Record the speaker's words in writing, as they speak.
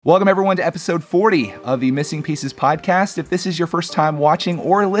Welcome, everyone, to episode 40 of the Missing Pieces podcast. If this is your first time watching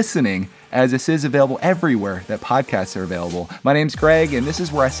or listening, as this is available everywhere that podcasts are available, my name's Greg, and this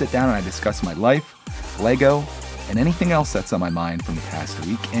is where I sit down and I discuss my life, Lego, and anything else that's on my mind from the past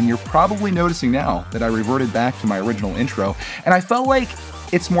week. And you're probably noticing now that I reverted back to my original intro, and I felt like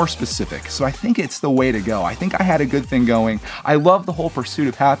it's more specific. So I think it's the way to go. I think I had a good thing going. I love the whole pursuit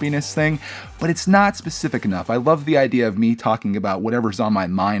of happiness thing, but it's not specific enough. I love the idea of me talking about whatever's on my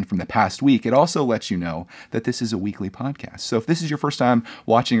mind from the past week. It also lets you know that this is a weekly podcast. So if this is your first time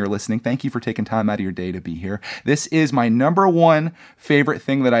watching or listening, thank you for taking time out of your day to be here. This is my number one favorite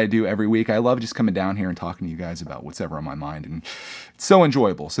thing that I do every week. I love just coming down here and talking to you guys about what's ever on my mind, and it's so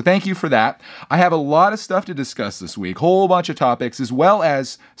enjoyable. So thank you for that. I have a lot of stuff to discuss this week, whole bunch of topics, as well as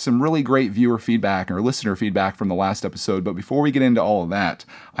some really great viewer feedback or listener feedback from the last episode. But before we get into all of that,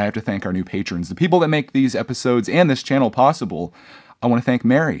 I have to thank our new patrons, the people that make these episodes and this channel possible. I want to thank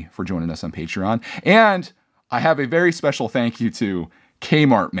Mary for joining us on Patreon. And I have a very special thank you to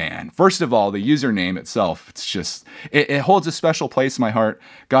Kmart Man. First of all, the username itself, it's just, it holds a special place in my heart.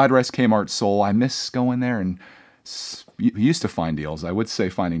 God rest Kmart's soul. I miss going there and used to find deals. I would say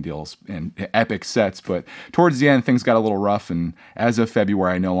finding deals in epic sets, but towards the end, things got a little rough, and as of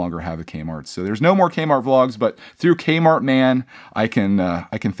February, I no longer have a Kmart. So there's no more Kmart vlogs, but through Kmart Man, I can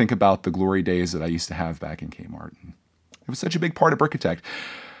think about the glory days that I used to have back in Kmart. It was such a big part of Brickitect.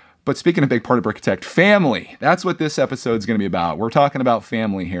 But speaking of big part of Brickitect, family. That's what this episode is going to be about. We're talking about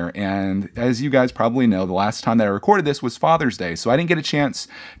family here. And as you guys probably know, the last time that I recorded this was Father's Day. So I didn't get a chance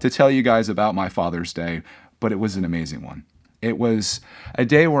to tell you guys about my Father's Day, but it was an amazing one. It was a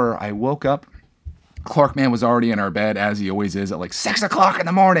day where I woke up. Clark Man was already in our bed, as he always is, at like 6 o'clock in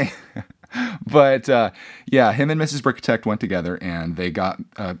the morning. But yeah, him and Mrs. Brickitect went together, and they got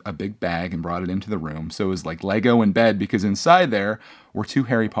a big bag and brought it into the room. So it was like Lego in bed, because inside there were 2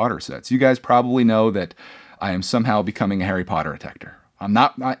 Harry Potter sets. You guys probably know that I am somehow becoming a Harry Potter detector.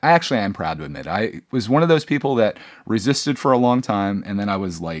 I actually am proud to admit, I was one of those people that resisted for a long time, and then I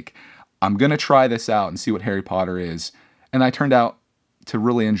was like, I'm going to try this out and see what Harry Potter is. And I turned out to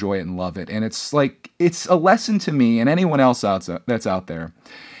really enjoy it and love it. And it's like, it's a lesson to me and anyone else that's out there.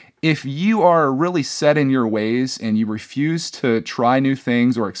 If you are really set in your ways and you refuse to try new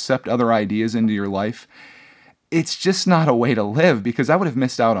things or accept other ideas into your life, it's just not a way to live, because I would have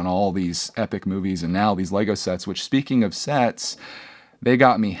missed out on all these epic movies and now these Lego sets, which, speaking of sets, they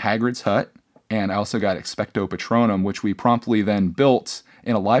got me Hagrid's Hut, and I also got Expecto Patronum, which we promptly then built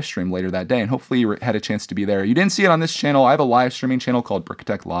in a live stream later that day, and hopefully you had a chance to be there. You didn't see it on this channel. I have a live streaming channel called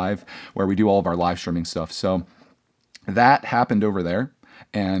Brickitect Live, where we do all of our live streaming stuff. So that happened over there,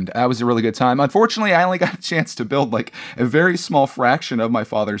 and that was a really good time. Unfortunately, I only got a chance to build like a very small fraction of my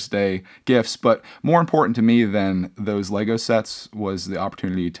Father's Day gifts, but more important to me than those Lego sets was the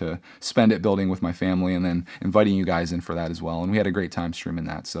opportunity to spend it building with my family, and then inviting you guys in for that as well. And we had a great time streaming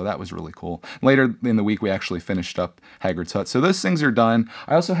that, so that was really cool. Later in the week, we actually finished up Hagrid's Hut. So those things are done.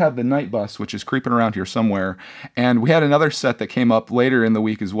 I also have the Night Bus, which is creeping around here somewhere, and we had another set that came up later in the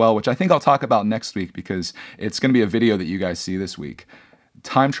week as well, which I think I'll talk about next week, because it's going to be a video that you guys see this week.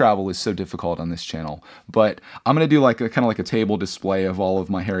 Time travel is so difficult on this channel, but I'm going to do like a kind of like a table display of all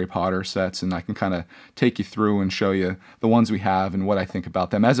of my Harry Potter sets, and I can kind of take you through and show you the ones we have and what I think about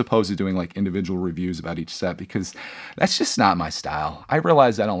them, as opposed to doing like individual reviews about each set, because that's just not my style. I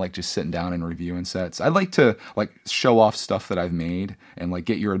realize I don't like just sitting down and reviewing sets. I like to like show off stuff that I've made and like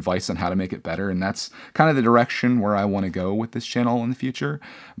get your advice on how to make it better, and that's kind of the direction where I want to go with this channel in the future.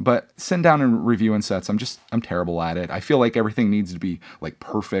 But sitting down and reviewing sets, I'm terrible at it. I feel like everything needs to be like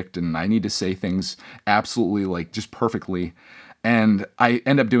perfect, and I need to say things absolutely like just perfectly, and I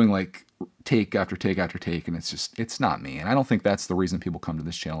end up doing like take after take after take, and it's not me, and I don't think that's the reason people come to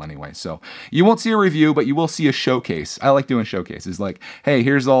this channel anyway. So you won't see a review, but you will see a showcase. I like doing showcases, like, hey,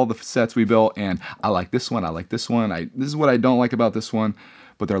 here's all the sets we built, and I like this one, I like this one, this is what I don't like about this one,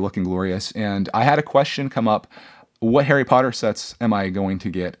 but they're looking glorious. And I had a question come up: what Harry Potter sets am I going to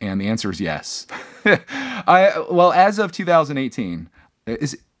get? And the answer is yes. Well, as of 2018,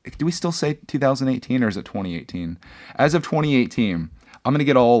 do we still say 2018, or is it 2018? As of 2018, I'm going to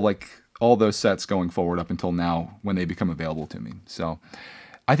get all those sets going forward up until now, when they become available to me. So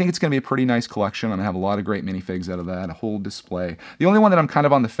I think it's going to be a pretty nice collection. I'm going to have a lot of great minifigs out of that, a whole display. The only one that I'm kind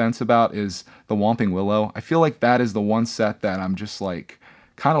of on the fence about is the Whomping Willow. I feel like that is the one set that I'm just like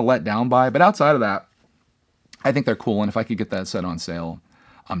kind of let down by. But outside of that, I think they're cool, and if I could get that set on sale,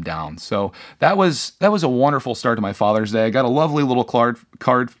 I'm down. So that was a wonderful start to my Father's Day. I got a lovely little card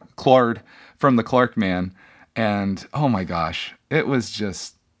from the Clark Man, and oh my gosh, it was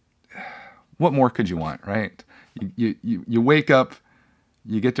just, what more could you want, right? You wake up,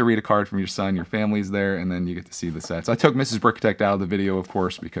 you get to read a card from your son, your family's there, and then you get to see the sets. I took Mrs. Brickitect out of the video, of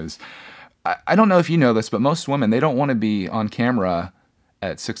course, because I don't know if you know this, but most women, they don't want to be on camera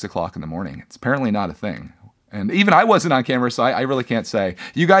at 6 o'clock in the morning. It's apparently not a thing. And even I wasn't on camera, so I really can't say.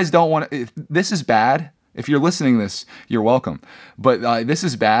 You guys don't want to, if this is bad. If you're listening to this, you're welcome. But this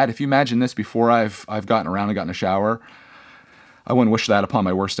is bad. If you imagine this before I've gotten around and gotten a shower, I wouldn't wish that upon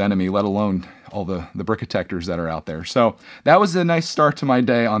my worst enemy, let alone all the Brickitectors that are out there. So that was a nice start to my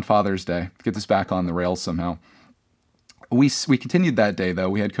day on Father's Day. Get this back on the rails somehow. We continued that day, though.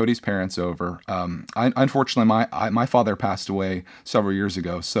 We had Cody's parents over. Unfortunately, my father passed away several years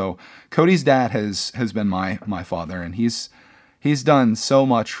ago. So Cody's dad has been my father, and he's done so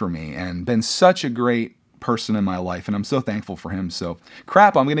much for me and been such a great person in my life, and I'm so thankful for him. So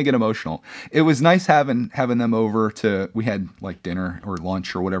crap, I'm gonna get emotional. It was nice having them over we had like dinner or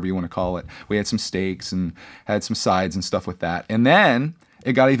lunch or whatever you want to call it. We had some steaks and had some sides and stuff with that. And then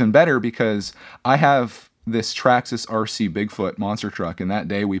it got even better because I have this Traxxas RC Bigfoot monster truck, and that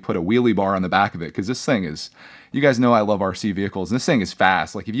day we put a wheelie bar on the back of it because this thing is, you guys know I love RC vehicles, and this thing is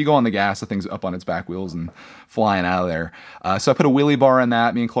fast. Like if you go on the gas, the thing's up on its back wheels and flying out of there. So I put a wheelie bar on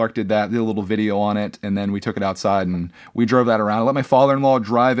that. Me and Clark did that, did a little video on it, and then we took it outside and we drove that around. I let my father-in-law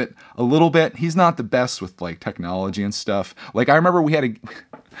drive it a little bit. He's not the best with like technology and stuff. Like I remember we had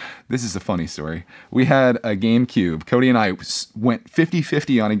this is a funny story. We had a GameCube. Cody and I went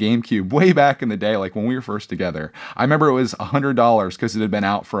 50-50 on a GameCube way back in the day, like when we were first together. I remember it was $100 because it had been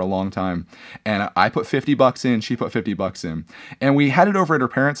out for a long time. And I put $50 in, she put $50 in. And we had it over at her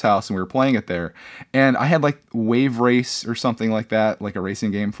parents' house and we were playing it there. And I had like Wave Race or something like that, like a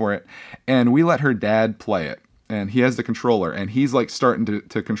racing game for it. And we let her dad play it. And he has the controller, and he's like starting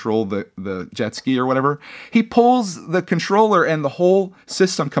to control the jet ski or whatever. He pulls the controller, and the whole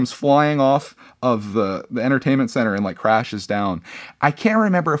system comes flying off of the entertainment center and like crashes down. I can't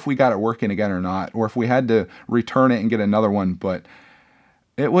remember if we got it working again or not, or if we had to return it and get another one, but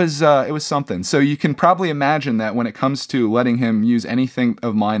it was something. So you can probably imagine that when it comes to letting him use anything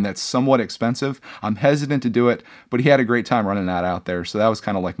of mine that's somewhat expensive, I'm hesitant to do it, but he had a great time running that out there. So that was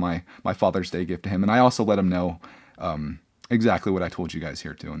kind of like my Father's Day gift to him. And I also let him know exactly what I told you guys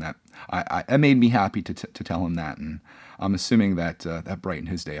here too. And that it made me happy to tell him that. And I'm assuming that that brightened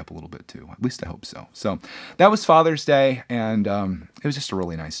his day up a little bit too. At least I hope so. So that was Father's Day. And it was just a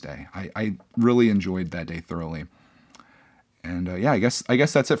really nice day. I really enjoyed that day thoroughly. And yeah, I guess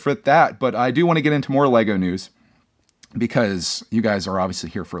that's it for that. But I do want to get into more Lego news because you guys are obviously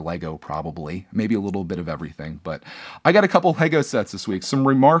here for Lego, probably. Maybe a little bit of everything. But I got a couple Lego sets this week. Some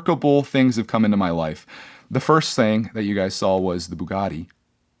remarkable things have come into my life. The first thing that you guys saw was the Bugatti.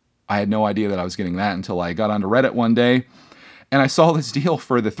 I had no idea that I was getting that until I got onto Reddit one day. And I saw this deal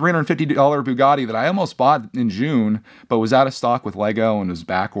for the $350 Bugatti that I almost bought in June, but was out of stock with Lego and was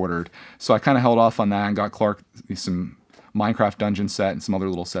back ordered. So I kind of held off on that and got Clark some Minecraft dungeon set and some other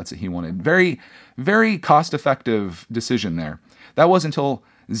little sets that he wanted. Very, very cost-effective decision there. That wasn't until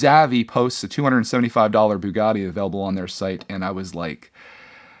Zavvi posts a $275 Bugatti available on their site, and I was like,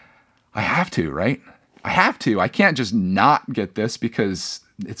 I have to, right? I have to. I can't just not get this because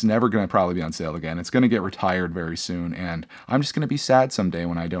it's never going to probably be on sale again. It's going to get retired very soon, and I'm just going to be sad someday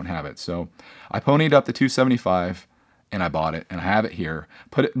when I don't have it. So I ponied up the $275. And I bought it, and I have it here.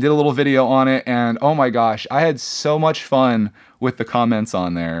 Did a little video on it, and oh my gosh, I had so much fun with the comments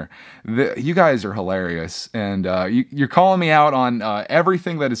on there. You guys are hilarious, and you're calling me out on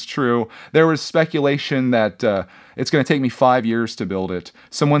everything that is true. There was speculation that it's going to take me 5 years to build it.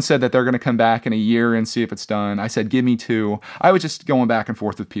 Someone said that they're going to come back in a year and see if it's done. I said, give me 2. I was just going back and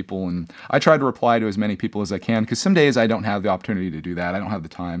forth with people, and I tried to reply to as many people as I can, because some days I don't have the opportunity to do that. I don't have the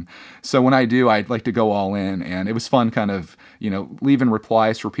time. So when I do, I'd like to go all in, and it was fun kind of, leaving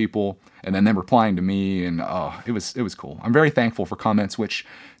replies for people, and then them replying to me, and it was cool. I'm very thankful for comments, which,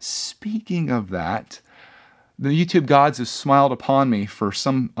 speaking of that, the YouTube gods have smiled upon me for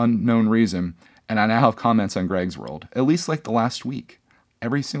some unknown reason, and I now have comments on Greg's World, at least like the last week.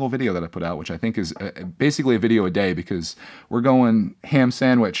 Every single video that I put out, which I think is basically a video a day, because we're going ham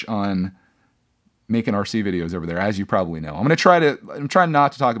sandwich on making RC videos over there, as you probably know. I'm trying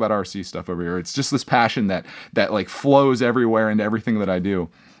not to talk about RC stuff over here. It's just this passion that like flows everywhere into everything that I do.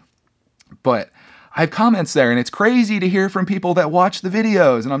 But I have comments there, and it's crazy to hear from people that watch the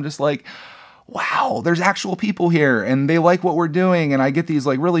videos, and I'm just like, wow, there's actual people here, and they like what we're doing, and I get these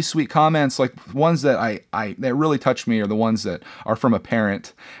like really sweet comments, like ones that that really touch me are the ones that are from a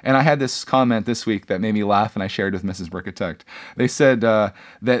parent. And I had this comment this week that made me laugh, and I shared with Mrs. Brickitect. They said that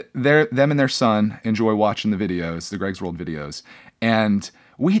them and their son enjoy watching the videos, the Greg's World videos, and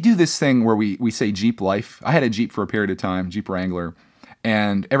we do this thing where we say Jeep life. I had a Jeep for a period of time, Jeep Wrangler.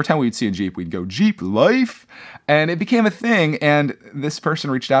 And every time we'd see a Jeep, we'd go, Jeep life. And it became a thing. And this person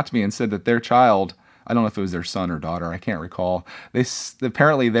reached out to me and said that their child, I don't know if it was their son or daughter, I can't recall.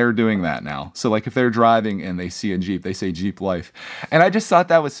 Apparently they're doing that now. So like if they're driving and they see a Jeep, they say Jeep life. And I just thought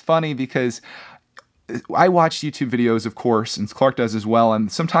that was funny because I watch YouTube videos, of course, and Clark does as well. And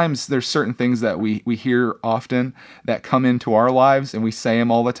sometimes there's certain things that we hear often that come into our lives and we say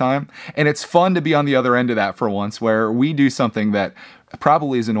them all the time. And it's fun to be on the other end of that for once, where we do something that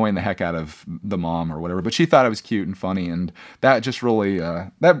probably is annoying the heck out of the mom or whatever, but she thought it was cute and funny. And that just really,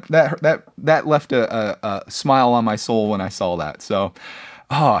 that left a smile on my soul when I saw that. So,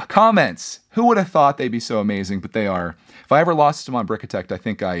 comments. Who would have thought they'd be so amazing, but they are. If I ever lost them on Brickitect, I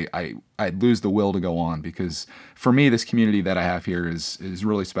think I'd lose the will to go on, because for me, this community that I have here is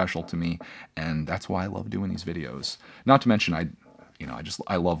really special to me, and that's why I love doing these videos. Not to mention,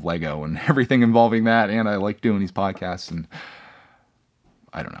 I love Lego and everything involving that, and I like doing these podcasts, and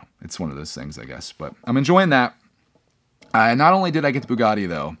I don't know, it's one of those things, I guess, but I'm enjoying that. Not only did I get the Bugatti,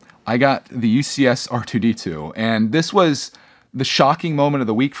 though, I got the UCS R2D2, and this was the shocking moment of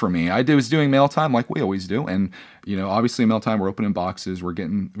the week for me. I was doing mail time like we always do. And, obviously mail time, we're opening boxes, we're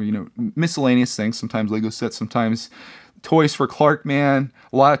getting, miscellaneous things, sometimes Lego sets, sometimes toys for Clark Man,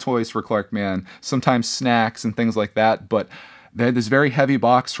 a lot of toys for Clark Man, sometimes snacks and things like that. But they had this very heavy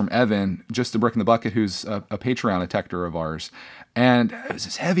box from Evan, Just a Brick in the Bucket, who's a Patreon detector of ours. And it was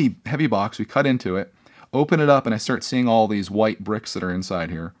this heavy, heavy box. We cut into it, open it up, and I start seeing all these white bricks that are inside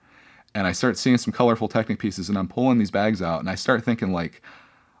here. And I start seeing some colorful Technic pieces, and I'm pulling these bags out, and I start thinking,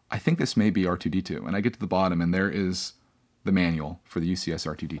 I think this may be R2D2. And I get to the bottom, and there is the manual for the UCS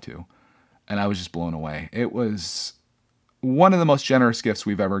R2D2. And I was just blown away. It was one of the most generous gifts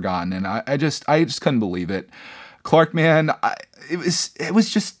we've ever gotten, and I just couldn't believe it. Clark, man, it was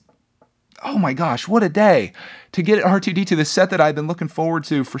just, oh my gosh, what a day to get R2D2, the set that I've been looking forward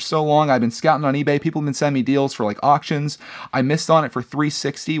to for so long. I've been scouting on eBay. People have been sending me deals for auctions. I missed on it for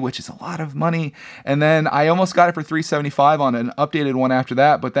 $360, which is a lot of money. And then I almost got it for $375 on an updated one after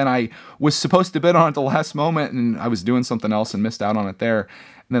that. But then I was supposed to bid on it at the last moment, and I was doing something else and missed out on it there.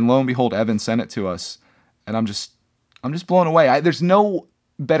 And then lo and behold, Evan sent it to us, and I'm just blown away. There's no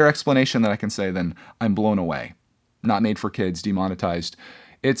better explanation that I can say than I'm blown away. Not made for kids, demonetized.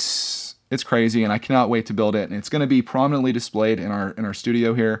 It's crazy, and I cannot wait to build it. And it's going to be prominently displayed in our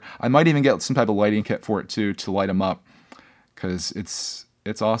studio here. I might even get some type of lighting kit for it too, to light them up, because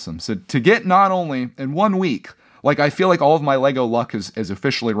it's awesome. So to get not only in 1 week, I feel like all of my Lego luck has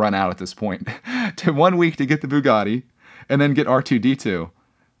officially run out at this point, to 1 week to get the Bugatti and then get R2D2.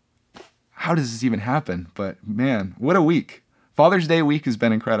 How does this even happen? But man, what a week. Father's Day week has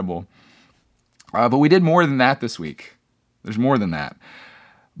been incredible. But we did more than that this week. There's more than that.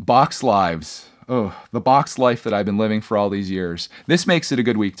 Box lives. Oh, the box life that I've been living for all these years. This makes it a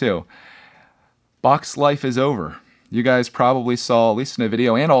good week too. Box life is over. You guys probably saw, at least in a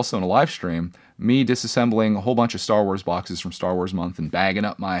video and also in a live stream, me disassembling a whole bunch of Star Wars boxes from Star Wars Month and bagging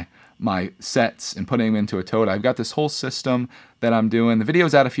up my sets and putting them into a tote. I've got this whole system that I'm doing. The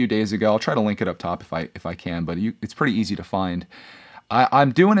video's out a few days ago. I'll try to link it up top if I can, but it's pretty easy to find.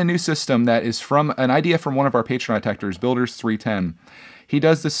 I'm doing a new system that is from an idea from one of our Patreon detectors, Builders310. He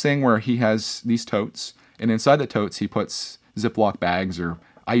does this thing where he has these totes, and inside the totes he puts Ziploc bags, or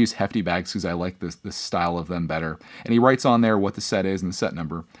I use hefty bags because I like this style of them better. And he writes on there what the set is and the set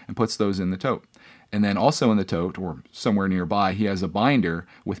number and puts those in the tote. And then also in the tote, or somewhere nearby, he has a binder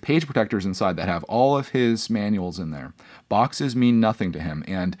with page protectors inside that have all of his manuals in there. Boxes mean nothing to him,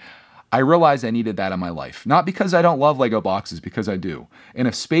 and I realized I needed that in my life. Not because I don't love Lego boxes, because I do. And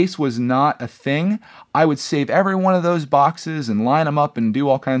if space was not a thing, I would save every one of those boxes and line them up and do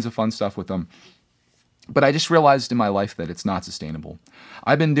all kinds of fun stuff with them. But I just realized in my life that it's not sustainable.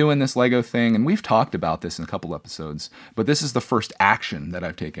 I've been doing this Lego thing, and we've talked about this in a couple episodes, but this is the first action that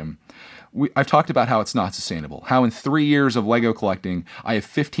I've taken. I've talked about how it's not sustainable. How in 3 years of Lego collecting, I have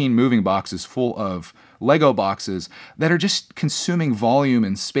 15 moving boxes full of Lego boxes that are just consuming volume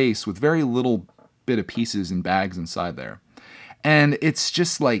and space with very little bit of pieces and bags inside there. And it's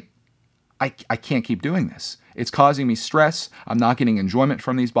just I can't keep doing this. It's causing me stress. I'm not getting enjoyment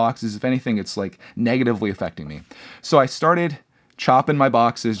from these boxes. If anything, it's negatively affecting me. So I started chopping my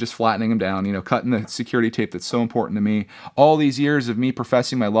boxes, just flattening them down, cutting the security tape that's so important to me. All these years of me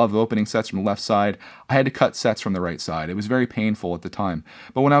professing my love of opening sets from the left side, I had to cut sets from the right side. It was very painful at the time.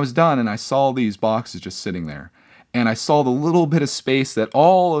 But when I was done and I saw these boxes just sitting there, and I saw the little bit of space that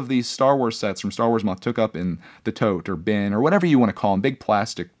all of these Star Wars sets from Star Wars Month took up in the tote or bin or whatever you want to call them, big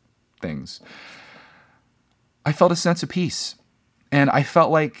plastic things, I felt a sense of peace. And I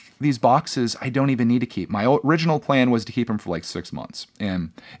felt like these boxes I don't even need to keep. My original plan was to keep them for like 6 months.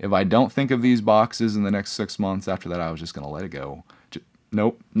 And if I don't think of these boxes in the next 6 months, after that, I was just going to let it go.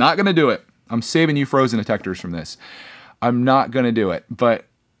 Nope, not going to do it. I'm saving you frozen detectors from this. I'm not going to do it. But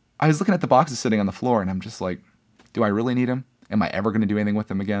I was looking at the boxes sitting on the floor, and I'm just like, do I really need them? Am I ever going to do anything with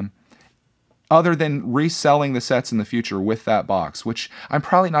them again? Other than reselling the sets in the future with that box, which I'm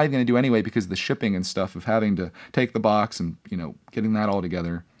probably not even going to do anyway because of the shipping and stuff of having to take the box and, getting that all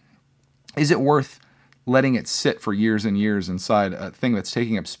together. Is it worth letting it sit for years and years inside a thing that's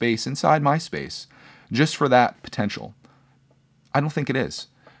taking up space inside my space just for that potential? I don't think it is.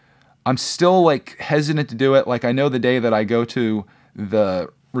 I'm still hesitant to do it. I know the day that I go to the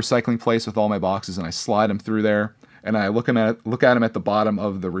recycling place with all my boxes and I slide them through there, and I look at them at the bottom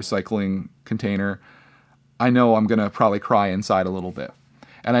of the recycling container, I know I'm going to probably cry inside a little bit.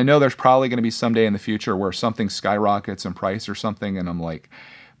 And I know there's probably going to be someday in the future where something skyrockets in price or something, and I'm like,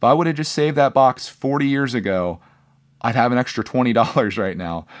 if I would have just saved that box 40 years ago, I'd have an extra $20 right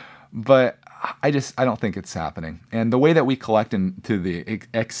now. But I don't think it's happening. And the way that we collect into the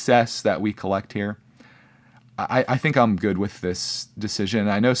excess that we collect here, I think I'm good with this decision.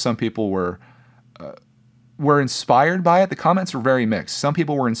 I know some people were inspired by it. The comments were very mixed. Some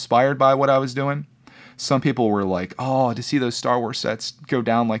people were inspired by what I was doing. Some people were like, oh, to see those Star Wars sets go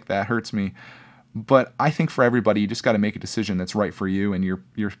down like that hurts me. But I think for everybody, you just got to make a decision that's right for you and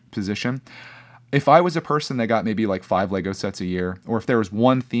your position. If I was a person that got maybe 5 Lego sets a year, or if there was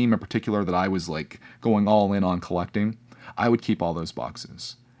one theme in particular that I was going all in on collecting, I would keep all those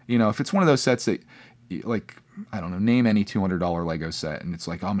boxes. If it's one of those sets that I don't know, name any $200 Lego set, and it's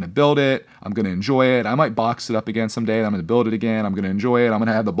I'm going to build it, I'm going to enjoy it, I might box it up again someday, and I'm going to build it again, I'm going to enjoy it, I'm going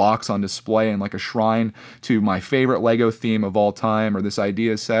to have the box on display in a shrine to my favorite Lego theme of all time, or this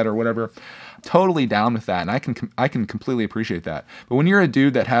idea set, or whatever. Totally down with that, and I can completely appreciate that. But when you're a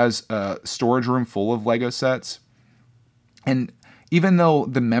dude that has a storage room full of Lego sets, and even though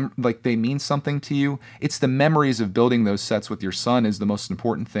they mean something to you, it's the memories of building those sets with your son is the most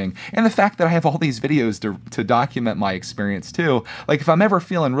important thing. And the fact that I have all these videos to document my experience too. If I'm ever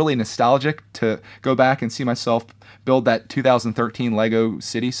feeling really nostalgic to go back and see myself build that 2013 Lego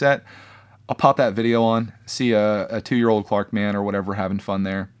City set, I'll pop that video on, see a 2-year-old Clark Man or whatever having fun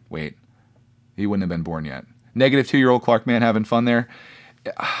there. Wait, he wouldn't have been born yet. Negative 2-year-old Clark Man having fun there.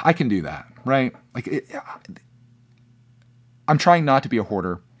 I can do that, right? I'm trying not to be a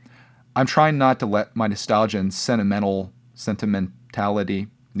hoarder. I'm trying not to let my nostalgia and sentimentality,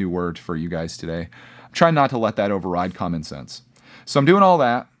 new word for you guys today, I'm trying not to let that override common sense. So I'm doing all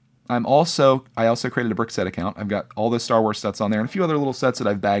that. I also created a Brickset account. I've got all the Star Wars sets on there and a few other little sets that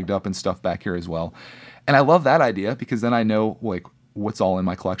I've bagged up and stuff back here as well. And I love that idea because then I know what's all in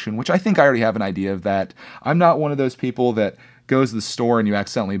my collection, which I think I already have an idea of that. I'm not one of those people that goes to the store and you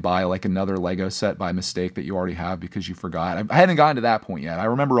accidentally buy another Lego set by mistake that you already have because you forgot. I haven't gotten to that point yet. I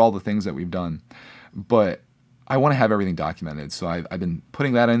remember all the things that we've done, but I want to have everything documented. So I've been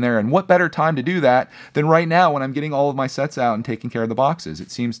putting that in there. And what better time to do that than right now when I'm getting all of my sets out and taking care of the boxes?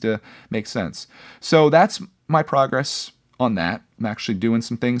 It seems to make sense. So that's my progress on that. I'm actually doing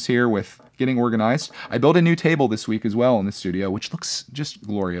some things here with getting organized. I built a new table this week as well in the studio, which looks just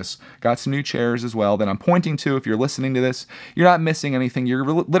glorious. Got some new chairs as well that I'm pointing to. If you're listening to this, you're not missing anything. You're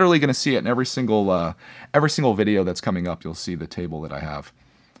literally going to see it in every single video that's coming up. You'll see the table that I have,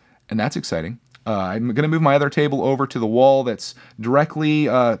 and that's exciting. I'm going to move my other table over to the wall that's directly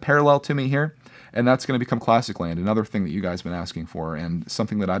parallel to me here, and that's going to become Classic Land, another thing that you guys have been asking for, and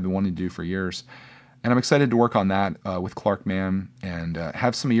something that I've been wanting to do for years. And I'm excited to work on that with Clark Man and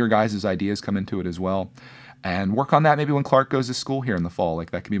have some of your guys' ideas come into it as well. And work on that maybe when Clark goes to school here in the fall.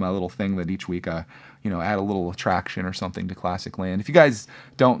 That could be my little thing that each week add a little attraction or something to Classic Land. If you guys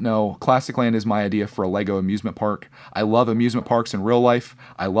don't know, Classic Land is my idea for a Lego amusement park. I love amusement parks in real life.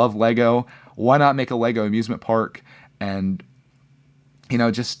 I love Lego. Why not make a Lego amusement park and,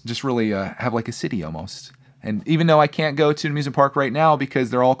 just really have a city almost. And even though I can't go to an amusement park right now because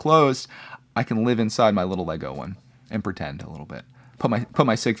they're all closed, I can live inside my little Lego one and pretend a little bit. Put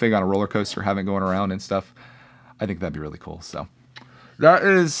my sig fig on a roller coaster, have it going around and stuff. I think that'd be really cool. So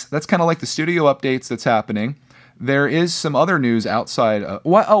that's kind of the studio updates that's happening. There is some other news outside.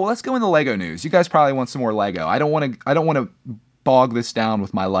 Let's go into Lego news. You guys probably want some more Lego. I don't want to bog this down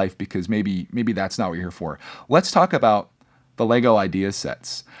with my life because maybe that's not what you're here for. Let's talk about the Lego idea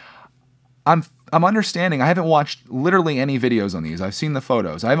sets. I'm understanding. I haven't watched literally any videos on these. I've seen the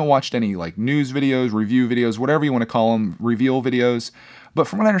photos. I haven't watched any news videos, review videos, whatever you want to call them, reveal videos. But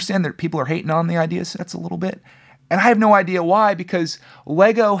from what I understand, people are hating on the idea sets a little bit. And I have no idea why, because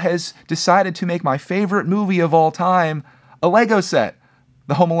Lego has decided to make my favorite movie of all time A Lego set,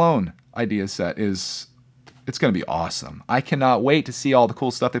 the Home Alone idea set it's going to be awesome. I cannot wait to see all the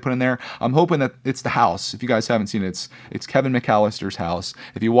cool stuff they put in there. I'm hoping that it's the house. If you guys haven't seen it, it's Kevin McAllister's house.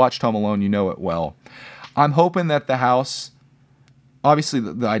 If you watched Home Alone, you know it well. I'm hoping that the house, obviously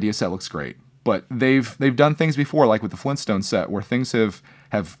the idea set looks great, but they've done things before, like with the Flintstone set, where things have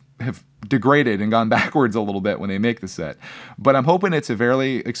degraded and gone backwards a little bit when they make the set. But I'm hoping it's a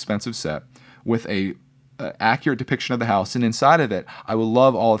very expensive set with a accurate depiction of the house, and inside of it, I would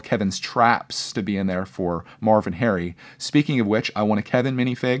love all of Kevin's traps to be in there for Marv and Harry. Speaking of which, I want a Kevin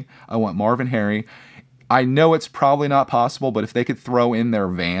minifig. I want Marv and Harry. I know it's probably not possible, but if they could throw in their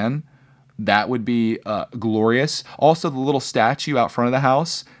van, that would be glorious. Also, the little statue out front of the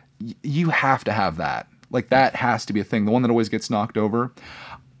house, you have to have that. Like, that has to be a thing. The one that always gets knocked over.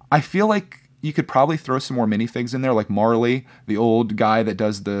 I feel like you could probably throw some more minifigs in there, like Marley, the old guy that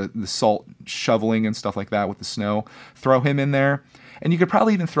does the salt shoveling and stuff like that with the snow. Throw him in there. And you could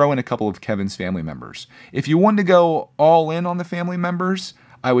probably even throw in a couple of Kevin's family members. If you wanted to go all in on the family members,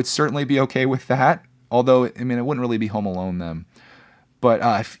 I would certainly be okay with that. Although, I mean, it wouldn't really be Home Alone then.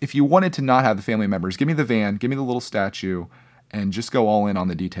 But if you wanted to not have the family members, give me the van, give me the little statue, and just go all in on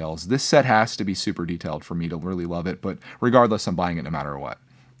the details. This set has to be super detailed for me to really love it, but regardless, I'm buying it no matter what.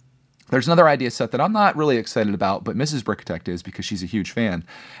 There's another idea set that I'm not really excited about, but Mrs. Brickitect is because she's a huge fan,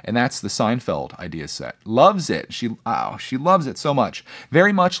 and that's the Seinfeld idea set. Loves it. She loves it so much.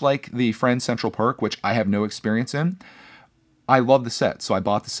 Very much like the Friends Central Perk, which I have no experience in. I love the set, so I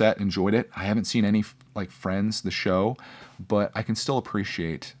bought the set, enjoyed it. I haven't seen any like Friends, the show, but I can still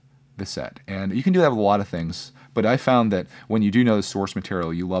appreciate the set. And you can do that with a lot of things, but I found that when you do know the source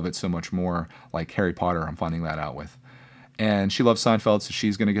material, you love it so much more, like Harry Potter, I'm finding that out with. And she loves Seinfeld, so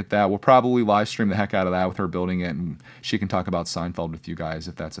she's going to get that. We'll probably live stream the heck out of that with her building it, and she can talk about Seinfeld with you guys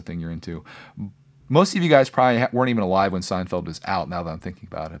if that's a thing you're into. Most of you guys probably weren't even alive when Seinfeld was out, now that I'm thinking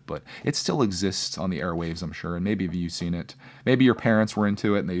about it, but it still exists on the airwaves, I'm sure, and maybe you've seen it. Maybe your parents were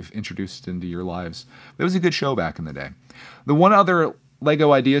into it and they've introduced it into your lives. It was a good show back in the day. The one other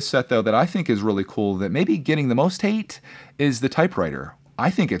Lego idea set, though, that I think is really cool, that maybe getting the most hate, is the typewriter.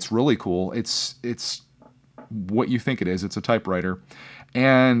 I think it's really cool. It's what you think it is. It's a typewriter,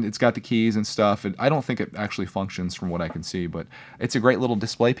 and it's got the keys and stuff. And I don't think it actually functions from what I can see, but it's a great little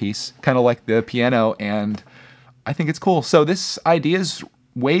display piece, kind of like the piano, and I think it's cool. So this Ideas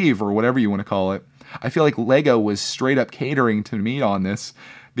wave, or whatever you want to call it, I feel like Lego was straight up catering to me on this,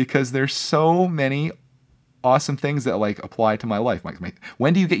 because there's so many awesome things that like apply to my life.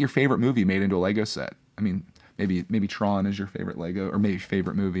 When do you get your favorite movie made into a Lego set? I mean, maybe Tron is your favorite Lego, or maybe your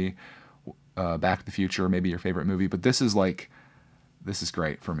favorite movie. Back to the Future, maybe your favorite movie, but this is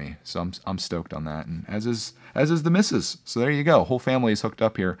great for me. So I'm stoked on that, and as is the missus. So there you go. Whole family is hooked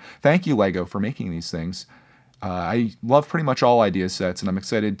up here. Thank you, Lego, for making these things. I love pretty much all idea sets, and I'm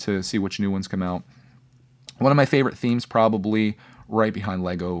excited to see which new ones come out. One of my favorite themes, probably right behind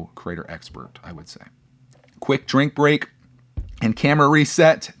Lego Creator Expert, I would say. Quick drink break and camera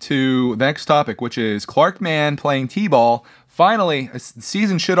reset to the next topic, which is Clark Mann playing T-ball. Finally, the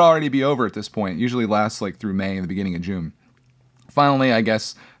season should already be over at this point. It usually lasts like through May and the beginning of June. Finally, I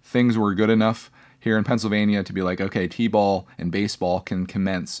guess things were good enough here in Pennsylvania to be like, okay, T-ball and baseball can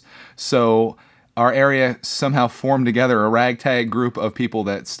commence. So our area somehow formed together a ragtag group of people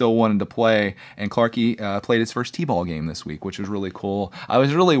that still wanted to play, and Clarky played his first T-ball game this week, which was really cool. I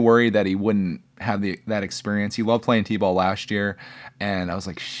was really worried that he wouldn't have that experience. He loved playing T-ball last year, and I was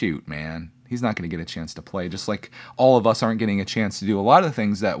like, shoot, man. He's not going to get a chance to play, just like all of us aren't getting a chance to do a lot of the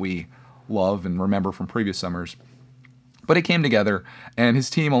things that we love and remember from previous summers. But it came together, and his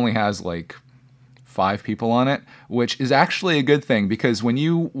team only has like 5 people on it, which is actually a good thing, because when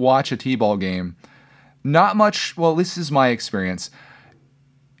you watch a T-ball game, not much, well, this is my experience,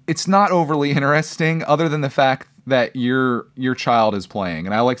 it's not overly interesting other than the fact that your child is playing.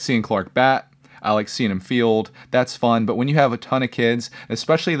 And I like seeing Clark bat. I like seeing him field. That's fun. But when you have a ton of kids,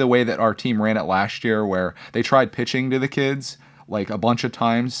 especially the way that our team ran it last year, where they tried pitching to the kids like a bunch of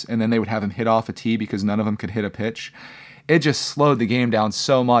times, and then they would have them hit off a tee because none of them could hit a pitch. It just slowed the game down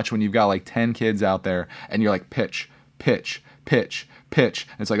so much when you've got like 10 kids out there and you're like, pitch, pitch, pitch, pitch.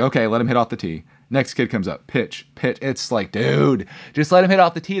 And it's like, okay, let him hit off the tee. Next kid comes up, pitch, pitch. It's like, dude, just let him hit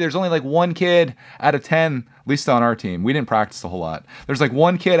off the tee. There's only like 1 kid out of 10, at least on our team. We didn't practice a whole lot. There's like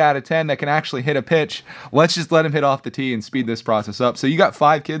 1 kid out of 10 that can actually hit a pitch. Let's just let him hit off the tee and speed this process up. So you got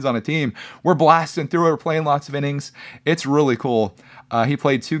 5 kids on a team. We're blasting through it. We're playing lots of innings. It's really cool. He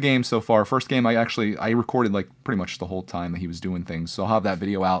played 2 games so far. First game, I recorded like pretty much the whole time that he was doing things. So I'll have that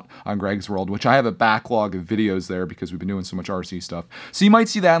video out on Greg's World, which I have a backlog of videos there because we've been doing so much RC stuff. So you might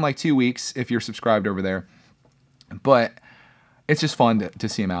see that in like 2 weeks if you're subscribed over there. But it's just fun to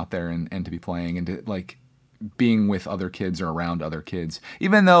see him out there and to be playing and to like being with other kids or around other kids.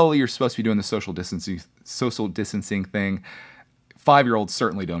 Even though you're supposed to be doing the social distancing thing, 5-year-olds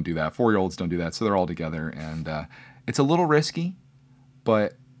certainly don't do that. 4-year-olds don't do that. So they're all together, and it's a little risky,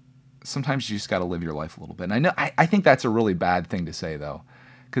 but sometimes you just got to live your life a little bit. And I think that's a really bad thing to say though,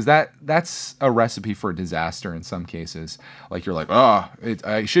 because that's a recipe for disaster in some cases. Like you're like,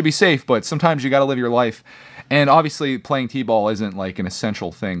 I should be safe, but sometimes you got to live your life. And obviously playing t-ball isn't like an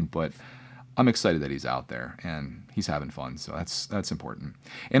essential thing, but I'm excited that he's out there and he's having fun. So that's important.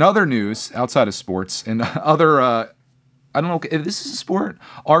 In other news, outside of sports and other, I don't know if this is a sport,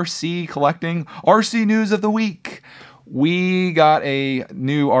 RC collecting, RC news of the week. We got a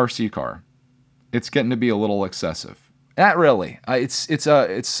new RC car. It's getting to be a little excessive. Not really. It's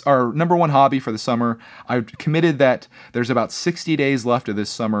our number one hobby for the summer. I've committed that there's about 60 days left of this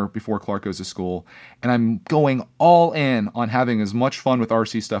summer before Clark goes to school, and I'm going all in on having as much fun with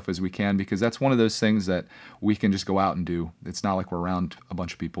RC stuff as we can, because that's one of those things that we can just go out and do. It's not like we're around a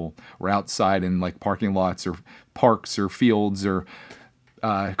bunch of people. We're outside in like parking lots or parks or fields or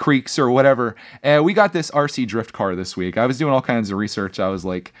creeks or whatever. And we got this RC drift car this week. I was doing all kinds of research. I was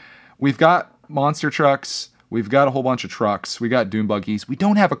like, we've got monster trucks. We've got a whole bunch of trucks. We got dune buggies. We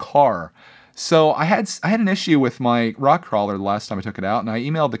don't have a car. So I had an issue with my rock crawler the last time I took it out, and I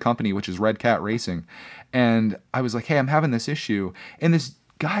emailed the company, which is Red Cat Racing, and I was like, hey, I'm having this issue. And this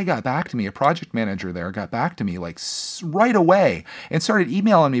guy got back to me, a project manager there got back to me like right away and started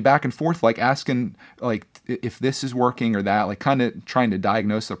emailing me back and forth, like asking like if this is working or that, like kind of trying to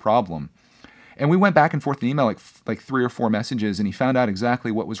diagnose the problem. And we went back and forth in email, like 3 or 4 messages, and he found out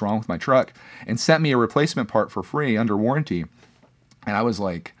exactly what was wrong with my truck and sent me a replacement part for free under warranty. And I was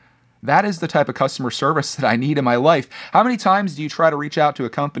like, that is the type of customer service that I need in my life. How many times do you try to reach out to a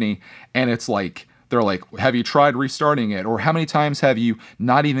company and it's like, they're like, have you tried restarting it? Or how many times have you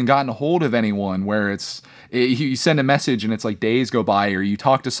not even gotten a hold of anyone where you send a message and it's like days go by, or you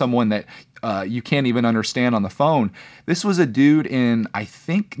talk to someone that you can't even understand on the phone? This was a dude in, I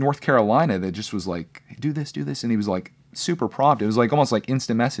think, North Carolina that just was like, do this. And he was like super prompt. It was like almost like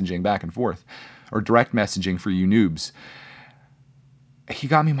instant messaging back and forth, or direct messaging for you noobs. He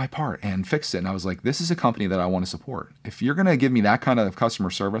got me my part and fixed it. And I was like, this is a company that I want to support. If you're going to give me that kind of customer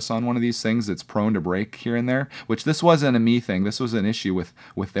service on one of these things that's prone to break here and there, which this wasn't a me thing, this was an issue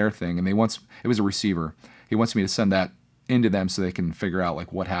with their thing. And it was a receiver. He wants me to send that into them so they can figure out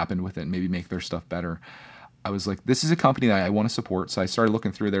like what happened with it and maybe make their stuff better. I was like, this is a company that I want to support. So I started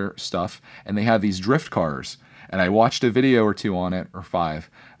looking through their stuff, and they have these drift cars, and I watched a video or 2 on it, or 5.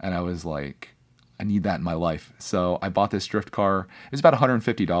 And I was like, I need that in my life. So I bought this drift car. It was about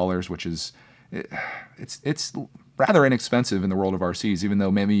 $150, which is, it's rather inexpensive in the world of RCs, even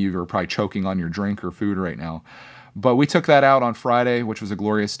though maybe you are probably choking on your drink or food right now. But we took that out on Friday, which was a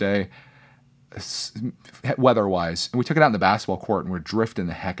glorious day, weather-wise. And we took it out in the basketball court, and we're drifting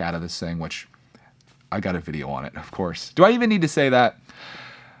the heck out of this thing, which I got a video on it, of course. Do I even need to say that?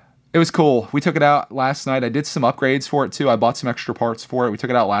 It was cool. We took it out last night. I did some upgrades for it too. I bought some extra parts for it. We took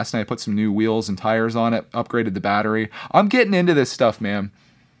it out last night, put some new wheels and tires on it, upgraded the battery. I'm getting into this stuff, man.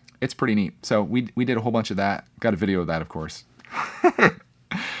 It's pretty neat. So we did a whole bunch of that. Got a video of that, of course.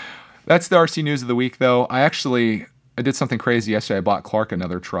 That's the RC news of the week, though. I did something crazy yesterday. I bought Clark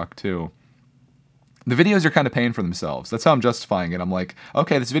another truck too. The videos are kind of paying for themselves. That's how I'm justifying it. I'm like,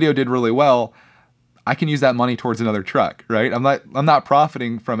 okay, this video did really well. I can use that money towards another truck, right? I'm not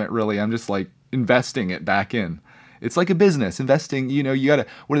profiting from it really. I'm just like investing it back in. It's like a business investing. You gotta,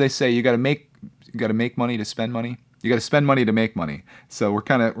 what do they say? You gotta make money to spend money. You gotta spend money to make money. So we're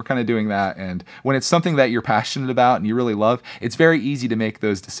kind of doing that. And when it's something that you're passionate about and you really love, it's very easy to make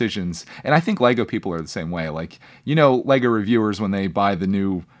those decisions. And I think Lego people are the same way. Like, Lego reviewers, when they buy the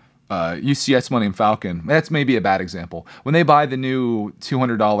new UCS Millennium Falcon, that's maybe a bad example. When they buy the new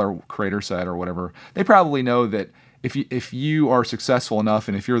 $200 Crater set or whatever, they probably know that if you are successful enough,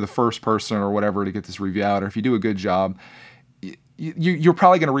 and if you're the first person or whatever to get this review out, or if you do a good job, you're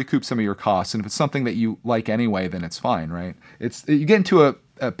probably going to recoup some of your costs. And if it's something that you like anyway, then it's fine, right? You get into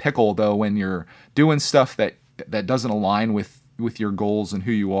a pickle though when you're doing stuff that doesn't align with your goals and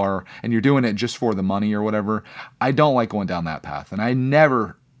who you are, and you're doing it just for the money or whatever. I don't like going down that path, and I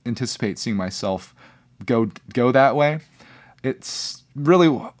never anticipate seeing myself go that way. It's really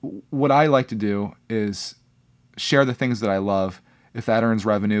what I like to do is share the things that I love. If that earns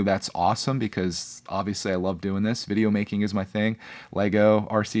revenue, that's awesome, because obviously I love doing this. Video making is my thing. Lego,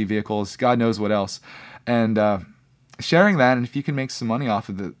 RC vehicles, God knows what else. And sharing that, and if you can make some money off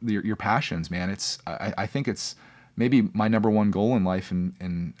of your passions, man, I think it's maybe my number one goal in life,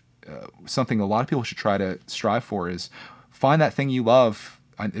 and something a lot of people should try to strive for is find that thing you love,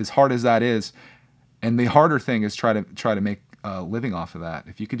 as hard as that is. And the harder thing is try to make a living off of that.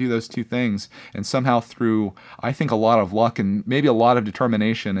 If you could do those two things, and somehow through, I think, a lot of luck and maybe a lot of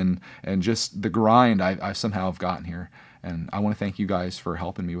determination and just the grind, I somehow have gotten here. And I want to thank you guys for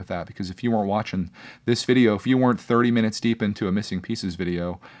helping me with that, because if you weren't watching this video, if you weren't 30 minutes deep into a Missing Pieces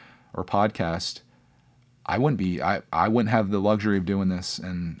video or podcast, I wouldn't have the luxury of doing this.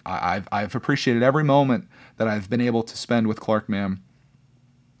 And I've appreciated every moment that I've been able to spend with Clark Ma'am,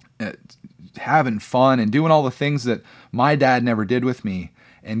 having fun and doing all the things that my dad never did with me,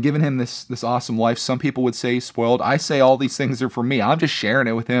 and giving him this awesome life. Some people would say spoiled. I say all these things are for me. I'm just sharing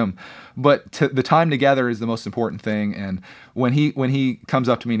it with him. But the time together is the most important thing. And when he comes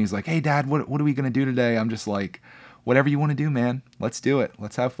up to me and he's like, "Hey, Dad, what are we going to do today?" I'm just like, "Whatever you want to do, man. Let's do it.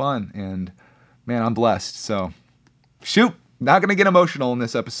 Let's have fun." And man, I'm blessed. So shoot, not going to get emotional in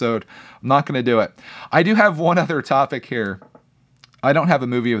this episode. I'm not going to do it. I do have one other topic here. I don't have a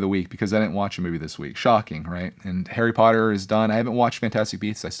movie of the week because I didn't watch a movie this week. Shocking, right? And Harry Potter is done. I haven't watched Fantastic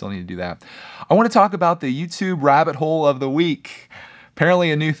Beasts. I still need to do that. I want to talk about the YouTube rabbit hole of the week.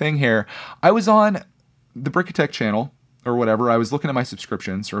 Apparently a new thing here. I was on the Brickatech channel or whatever. I was looking at my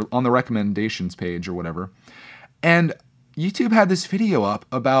subscriptions or on the recommendations page or whatever. And YouTube had this video up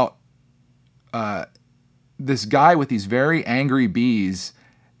about this guy with these very angry bees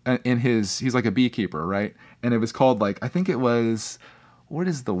he's like a beekeeper, right? And it was called, like, I think it was, what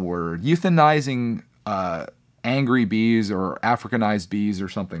is the word? Euthanizing angry bees or Africanized bees or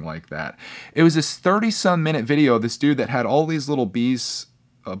something like that. It was this 30-some minute video of this dude that had all these little bees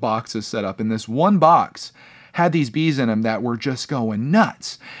boxes set up, and this one box had these bees in them that were just going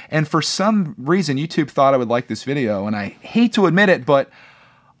nuts. And for some reason, YouTube thought I would like this video, and I hate to admit it, but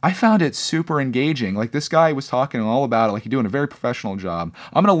I found it super engaging. Like, this guy was talking all about it, like he's doing a very professional job.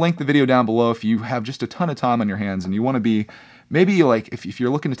 I'm going to link the video down below if you have just a ton of time on your hands and you want to be, maybe like if you're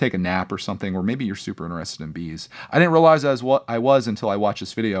looking to take a nap or something, or maybe you're super interested in bees. I didn't realize what I was until I watched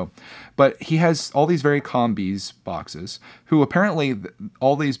this video. But he has all these very calm bees boxes, who apparently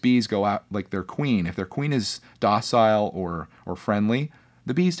all these bees go out like their queen. If their queen is docile or friendly,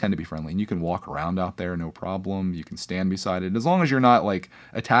 the bees tend to be friendly, and you can walk around out there, no problem. You can stand beside it. As long as you're not like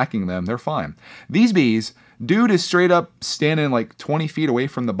attacking them, they're fine. These bees, dude is straight up standing like 20 feet away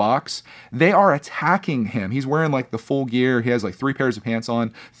from the box. They are attacking him. He's wearing like the full gear. He has like 3 pairs of pants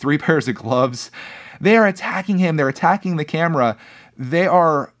on, 3 pairs of gloves. They are attacking him. They're attacking the camera. They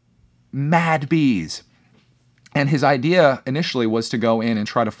are mad bees. And his idea initially was to go in and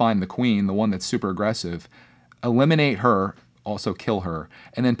try to find the queen, the one that's super aggressive, eliminate her, also kill her,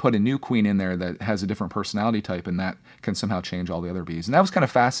 and then put a new queen in there that has a different personality type, and that can somehow change all the other bees. And that was kind of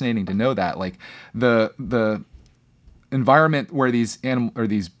fascinating to know that, like, the environment where these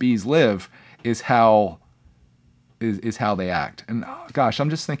bees live is how they act. And gosh, I'm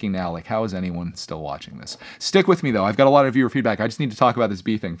just thinking now, like, how is anyone still watching this? Stick with me though. I've got a lot of viewer feedback. I just need to talk about this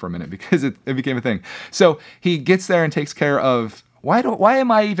bee thing for a minute because it became a thing. So he gets there and takes care of. Why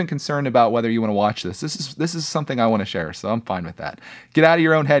am I even concerned about whether you want to watch this? This is something I want to share, so I'm fine with that. Get out of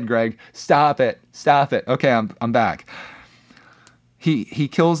your own head, Greg. Stop it. Okay, I'm back. He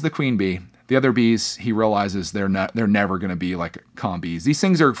kills the queen bee. The other bees, he realizes they're never going to be like calm bees. These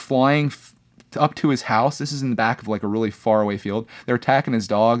things are flying up to his house. This is in the back of like a really far away field. They're attacking his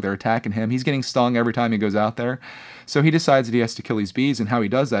dog. They're attacking him. He's getting stung every time he goes out there. So he decides that he has to kill these bees, and how he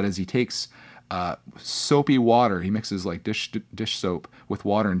does that is he takes soapy water. He mixes like dish soap with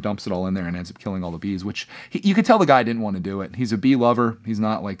water and dumps it all in there and ends up killing all the bees, which you could tell the guy didn't want to do it. He's a bee lover. He's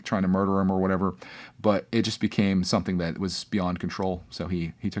not like trying to murder them or whatever, but it just became something that was beyond control. So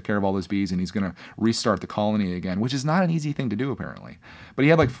he took care of all those bees, and he's going to restart the colony again, which is not an easy thing to do apparently. But he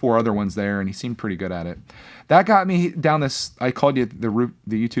had like 4 other ones there, and he seemed pretty good at it. That got me down this, I called it the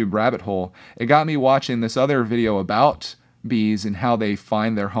YouTube rabbit hole. It got me watching this other video about bees and how they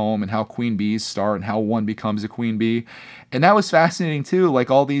find their home and how queen bees start and how one becomes a queen bee. And that was fascinating too.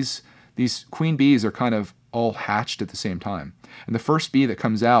 Like, all these queen bees are kind of all hatched at the same time. And the first bee that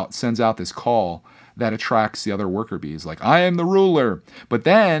comes out sends out this call that attracts the other worker bees, like, I am the ruler. But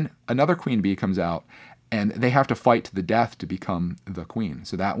then another queen bee comes out, and they have to fight to the death to become the queen.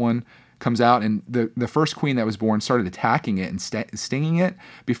 So that one comes out, and the first queen that was born started attacking it and stinging it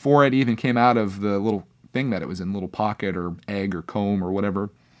before it even came out of the little thing that it was in, little pocket or egg or comb or whatever.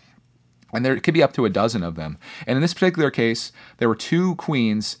 And there could be up to a dozen of them. And in this particular case, there were 2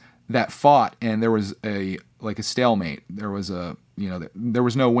 queens that fought, and there was a stalemate. There was there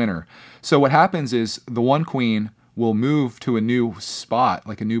was no winner. So what happens is the one queen will move to a new spot,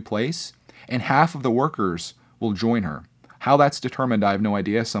 like a new place, and half of the workers will join her. How that's determined, I have no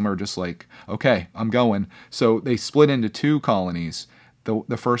idea. Some are just like, okay, I'm going. So they split into 2 colonies.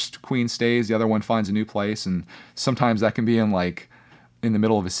 The first queen stays, the other one finds a new place, and sometimes that can be in the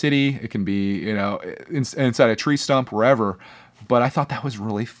middle of a city. It can be, inside a tree stump, wherever. But I thought that was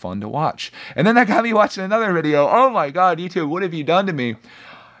really fun to watch. And then that got me watching another video. Oh my God, YouTube, what have you done to me?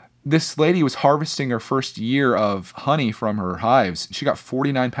 This lady was harvesting her first year of honey from her hives. She got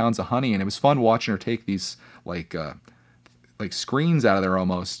 49 pounds of honey, and it was fun watching her take these like screens out of there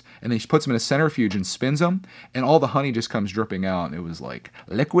almost, and then she puts them in a centrifuge and spins them, and all the honey just comes dripping out, and it was like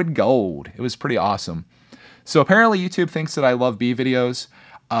liquid gold. It was pretty awesome. So apparently YouTube thinks that I love bee videos.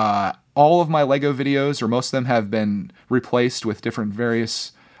 All of my Lego videos, or most of them, have been replaced with different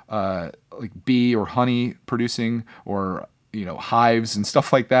various bee or honey producing or hives and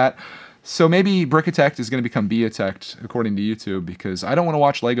stuff like that. So maybe Brickitect is going to become Beatect according to YouTube, because I don't want to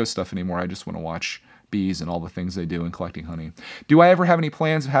watch Lego stuff anymore. I just want to watch bees and all the things they do in collecting honey. Do I ever have any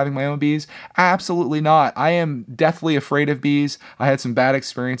plans of having my own bees? Absolutely not. I am deathly afraid of bees. I had some bad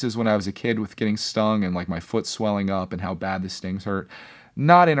experiences when I was a kid with getting stung and my foot swelling up and how bad the stings hurt.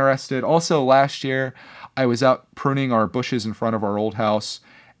 Not interested. Also, last year, I was out pruning our bushes in front of our old house,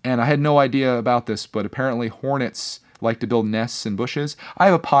 and I had no idea about this, but apparently hornets like to build nests in bushes. I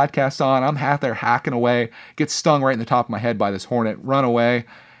have a podcast on. I'm out there hacking away, get stung right in the top of my head by this hornet, run away,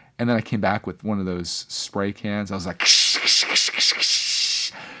 and then I came back with one of those spray cans. I was like,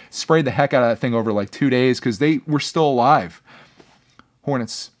 sprayed the heck out of that thing over 2 days because they were still alive.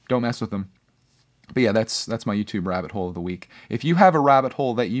 Hornets, don't mess with them. But yeah, that's my YouTube rabbit hole of the week. If you have a rabbit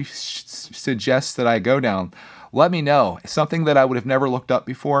hole that you suggest that I go down, let me know. Something that I would have never looked up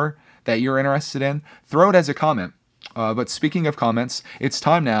before that you're interested in, throw it as a comment. But speaking of comments, it's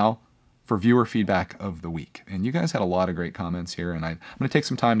time now for viewer feedback of the week. And you guys had a lot of great comments here, and I'm going to take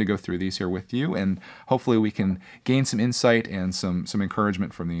some time to go through these here with you, and hopefully we can gain some insight and some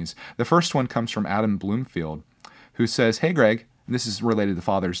encouragement from these. The first one comes from Adam Bloomfield, who says, "Hey Greg," and this is related to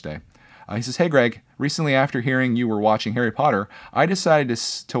Father's Day. He says, "Hey Greg, recently after hearing you were watching Harry Potter, I decided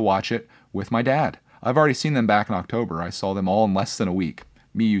to watch it with my dad. I've already seen them back in October. I saw them all in less than a week.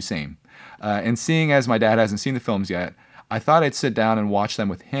 Me, you, same. And seeing as my dad hasn't seen the films yet, I thought I'd sit down and watch them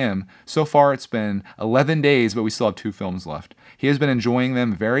with him. So far, it's been 11 days, but we still have 2 films left. He has been enjoying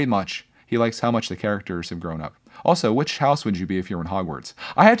them very much. He likes how much the characters have grown up. Also, which house would you be if you were in Hogwarts?"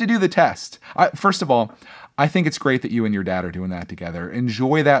 I have to do the test. First of all, I think it's great that you and your dad are doing that together.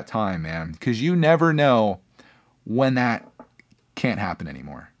 Enjoy that time, man, because you never know when that can't happen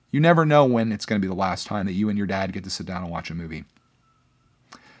anymore. You never know when it's going to be the last time that you and your dad get to sit down and watch a movie.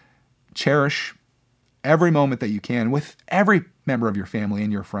 Cherish every moment that you can with every member of your family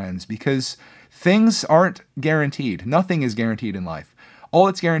and your friends, because things aren't guaranteed. Nothing is guaranteed in life. All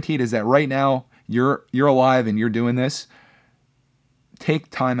that's guaranteed is that right now you're alive and you're doing this. Take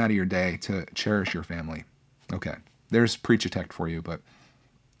time out of your day to cherish your family. Okay, there's Preach-a-Tect for you. But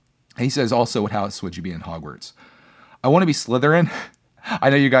he says also, what house would you be in Hogwarts? I want to be Slytherin. I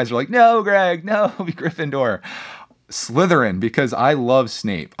know you guys are like, no, Greg, no, be Gryffindor. Slytherin, because I love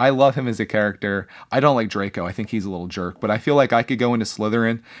Snape. I love him as a character. I don't like Draco. I think he's a little jerk, but I feel like I could go into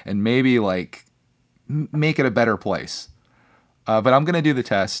Slytherin and maybe make it a better place. But I'm going to do the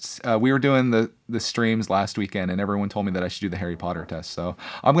tests. We were doing the streams last weekend, and everyone told me that I should do the Harry Potter test. So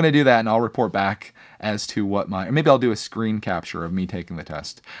I'm going to do that, and I'll report back as to or maybe I'll do a screen capture of me taking the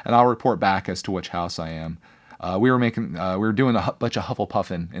test, and I'll report back as to which house I am. We were doing a bunch of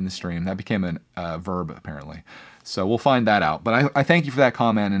Hufflepuffing in the stream. That became a verb, apparently. So we'll find that out. But I thank you for that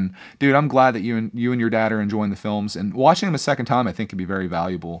comment. And dude, I'm glad that you and your dad are enjoying the films, and watching them a second time, I think could be very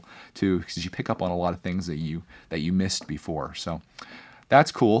valuable too, because you pick up on a lot of things that you missed before. So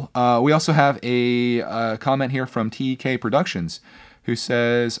that's cool. We also have a comment here from TK Productions, who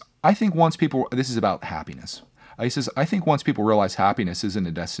says, this is about happiness. He says, "I think once people realize happiness isn't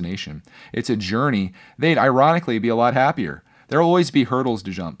a destination, it's a journey, they'd ironically be a lot happier. There'll always be hurdles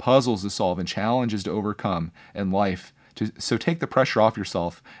to jump, puzzles to solve, and challenges to overcome in life. So take the pressure off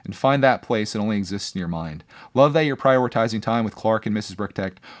yourself and find that place that only exists in your mind. Love that you're prioritizing time with Clark and Mrs.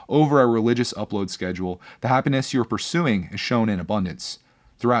 Brickitect over a religious upload schedule. The happiness you're pursuing is shown in abundance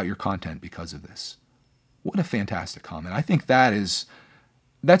throughout your content because of this." What a fantastic comment. I think that's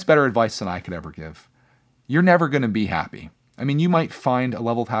better advice than I could ever give. You're never going to be happy. I mean, you might find a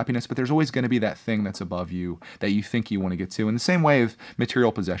level of happiness, but there's always going to be that thing that's above you that you think you want to get to. In the same way of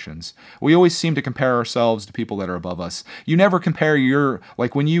material possessions, we always seem to compare ourselves to people that are above us. You never compare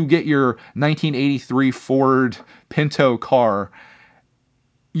when you get your 1983 Ford Pinto car,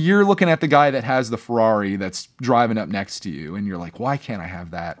 you're looking at the guy that has the Ferrari that's driving up next to you, and you're like, why can't I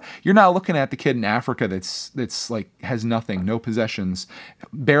have that? You're not looking at the kid in Africa that's like has nothing, no possessions,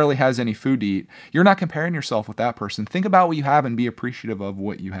 barely has any food to eat. You're not comparing yourself with that person. Think about what you have and be appreciative of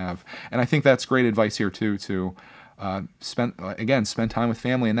what you have. And I think that's great advice here too, to spend time with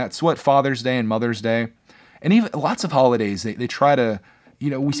family. And that's what Father's Day and Mother's Day, and even lots of holidays, they try to,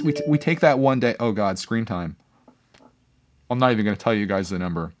 we take that one day. Oh God, screen time. I'm not even going to tell you guys the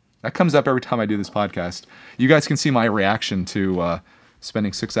number. That comes up every time I do this podcast. You guys can see my reaction to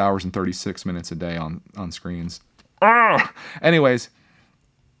spending 6 hours and 36 minutes a day on screens. Anyways,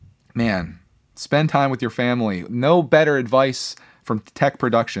 man, spend time with your family. No better advice from Tech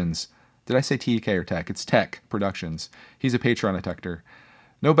Productions. Did I say TEK or Tech? It's Tech Productions. He's a Patreon detector.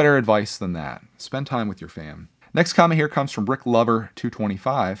 No better advice than that. Spend time with your fam. Next comment here comes from Rick Lover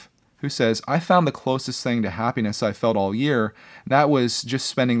 225. Who says, I found the closest thing to happiness I felt all year. That was just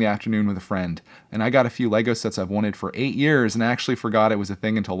spending the afternoon with a friend. And I got a few Lego sets I've wanted for 8 years and I actually forgot it was a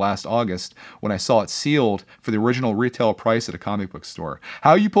thing until last August when I saw it sealed for the original retail price at a comic book store.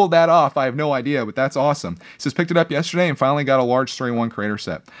 How you pulled that off, I have no idea, but that's awesome. He says, picked it up yesterday and finally got a large Story 1 Creator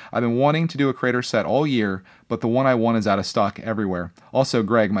set. I've been wanting to do a Creator set all year, but the one I want is out of stock everywhere. Also,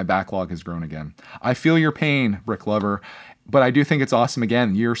 Greg, my backlog has grown again. I feel your pain, Rick Lover. But I do think it's awesome,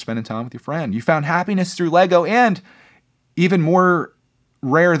 again, you're spending time with your friend. You found happiness through Lego, and even more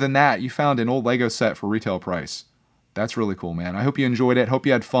rare than that, you found an old Lego set for retail price. That's really cool, man. I hope you enjoyed it. Hope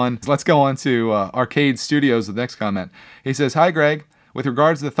you had fun. Let's go on to Arcade Studios, the next comment. He says, hi, Greg. With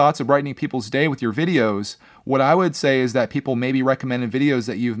regards to the thoughts of brightening people's day with your videos, what I would say is that people may be recommending videos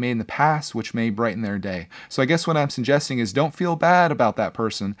that you've made in the past which may brighten their day. So I guess what I'm suggesting is don't feel bad about that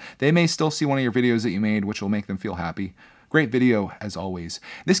person. They may still see one of your videos that you made which will make them feel happy. Great video, as always.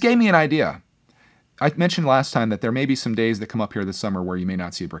 This gave me an idea. I mentioned last time that there may be some days that come up here this summer where you may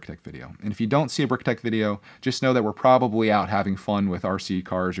not see a BrickTech video. And if you don't see a BrickTech video, just know that we're probably out having fun with RC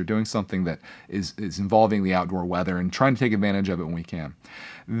cars or doing something that is involving the outdoor weather and trying to take advantage of it when we can.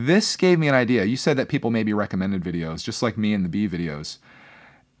 This gave me an idea. You said that people maybe recommended videos, just like me and the Bee videos.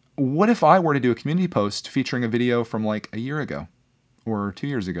 What if I were to do a community post featuring a video from like a year ago? Or 2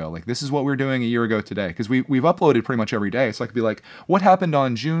 years ago, like this is what we were doing a year ago today, because we've uploaded pretty much every day. So I could be like, what happened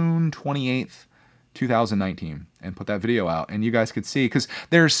on June 28th, 2019, and put that video out, and you guys could see, because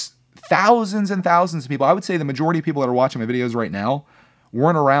there's thousands and thousands of people. I would say the majority of people that are watching my videos right now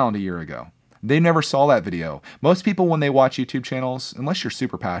weren't around a year ago. They never saw that video. Most people, when they watch YouTube channels, unless you're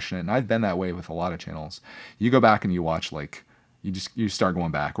super passionate, and I've been that way with a lot of channels, you go back and you watch, like, you start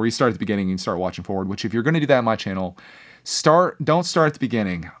going back, or you start at the beginning and you start watching forward, which if you're going to do that on my channel, don't start at the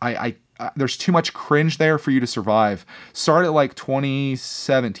beginning. There's too much cringe there for you to survive. Start at like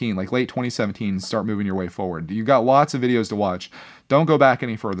 2017, like late 2017, start moving your way forward. You've got lots of videos to watch. Don't go back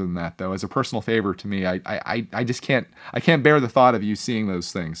any further than that, though. As a personal favor to me, I just can't bear the thought of you seeing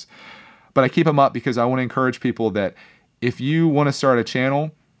those things. But I keep them up because I want to encourage people that if you want to start a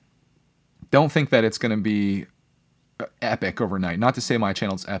channel, don't think that it's going to be epic overnight. Not to say my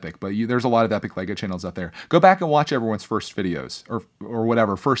channel's epic, but there's a lot of epic Lego channels out there. Go back and watch everyone's first videos or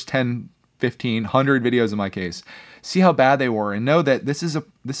whatever, first 10, 15, 100 videos in my case. See how bad they were and know that this is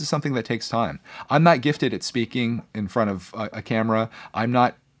something that takes time. I'm not gifted at speaking in front of a camera. I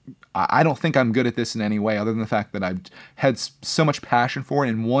don't think I'm good at this in any way other than the fact that I've had so much passion for it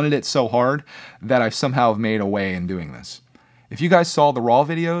and wanted it so hard that I've somehow made a way in doing this. If you guys saw the raw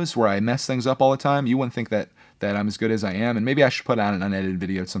videos where I mess things up all the time, you wouldn't think that I'm as good as I am. And maybe I should put out an unedited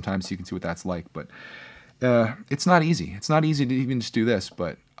video sometimes so you can see what that's like. But it's not easy. It's not easy to even just do this,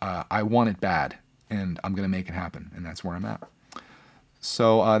 but I want it bad, and I'm going to make it happen, and that's where I'm at.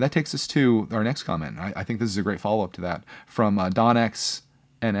 So that takes us to our next comment. I think this is a great follow-up to that from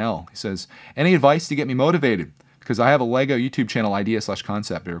DonXNL. He says, any advice to get me motivated? Because I have a Lego YouTube channel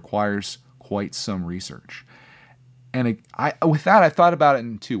idea/concept. It requires quite some research. And with that, I thought about it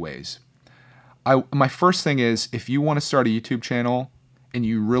in two ways. My first thing is, if you want to start a YouTube channel and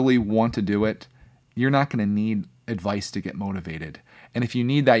you really want to do it, you're not going to need advice to get motivated. And if you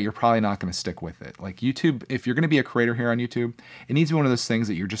need that, you're probably not going to stick with it. Like YouTube, if you're going to be a creator here on YouTube, it needs to be one of those things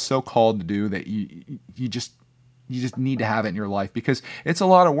that you're just so called to do that you just need to have it in your life, because it's a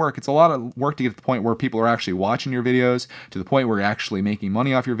lot of work. It's a lot of work to get to the point where people are actually watching your videos, to the point where you're actually making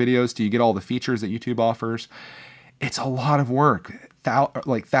money off your videos, till you get all the features that YouTube offers. It's a lot of work.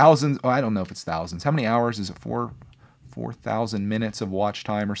 Like thousands, I don't know if it's thousands. How many hours is it? 4,000 minutes of watch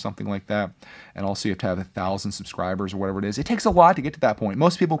time or something like that. And also you have to have 1,000 subscribers or whatever it is. It takes a lot to get to that point.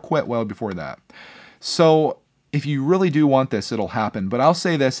 Most people quit well before that. So if you really do want this, it'll happen. But I'll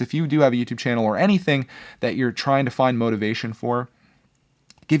say this, if you do have a YouTube channel or anything that you're trying to find motivation for,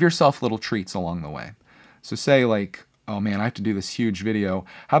 give yourself little treats along the way. So say like, oh man, I have to do this huge video.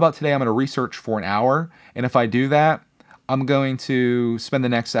 How about today I'm going to research for an hour, and if I do that, I'm going to spend the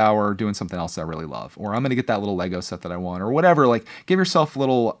next hour doing something else that I really love, or I'm going to get that little Lego set that I want, or whatever. Like, give yourself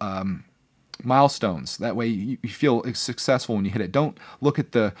little milestones. That way you feel successful when you hit it. Don't look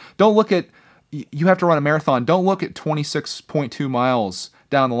at, you have to run a marathon. Don't look at 26.2 miles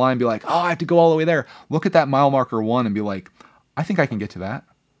down the line and be like, oh, I have to go all the way there. Look at that mile marker 1 and be like, I think I can get to that.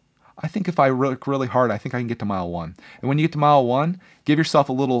 I think if I work really hard, I think I can get to mile 1. And when you get to mile 1, give yourself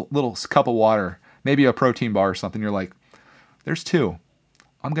a little cup of water, maybe a protein bar or something. You're like, there's 2.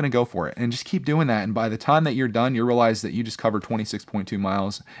 I'm going to go for it. And just keep doing that. And by the time that you're done, you realize that you just covered 26.2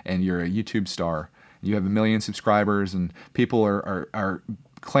 miles and you're a YouTube star. You have 1 million subscribers and people are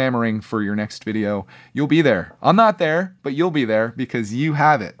clamoring for your next video. You'll be there. I'm not there, but you'll be there because you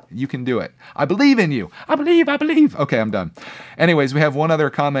have it. You can do it. I believe in you. I believe. Okay, I'm done. Anyways, we have one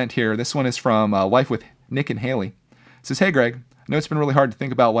other comment here. This one is from Life with Nick and Haley. It says, hey, Greg, I know it's been really hard to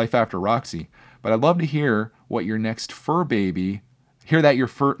think about life after Roxy, but I'd love to hear what your next fur baby,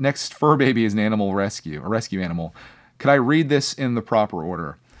 next fur baby is an animal rescue, a rescue animal. Could I read this in the proper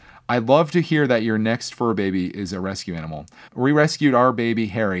order? I'd love to hear that your next fur baby is a rescue animal. We rescued our baby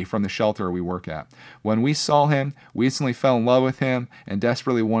Harry from the shelter we work at. When we saw him, we instantly fell in love with him and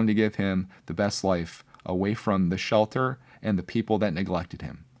desperately wanted to give him the best life away from the shelter and the people that neglected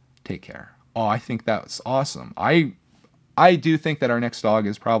him. Take care. Oh, I think that's awesome. I do think that our next dog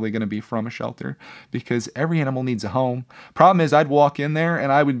is probably going to be from a shelter because every animal needs a home. Problem is, I'd walk in there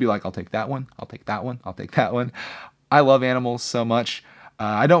and I would be like, I'll take that one. I'll take that one. I'll take that one. I love animals so much.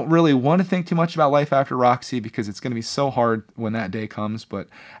 I don't really want to think too much about life after Roxy because it's going to be so hard when that day comes. But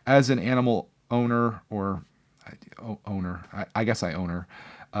as an animal owner, or I guess I own her,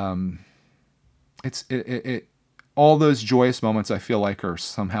 all those joyous moments I feel like are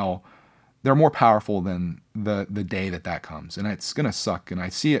somehow, they're more powerful than the day that comes. And it's going to suck. And I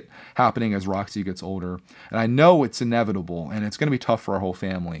see it happening as Roxy gets older. And I know it's inevitable and it's going to be tough for our whole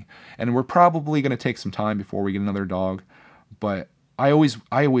family. And we're probably going to take some time before we get another dog. But I always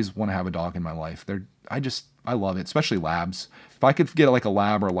want to have a dog in my life. I love it, especially labs. If I could get like a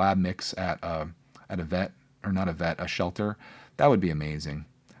lab or a lab mix at a vet, or not a vet, a shelter, that would be amazing.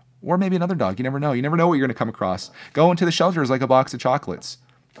 Or maybe another dog. You never know. You never know what you're going to come across. Go into the shelter is like a box of chocolates.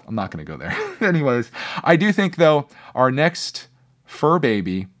 I'm not going to go there. Anyways, I do think though our next fur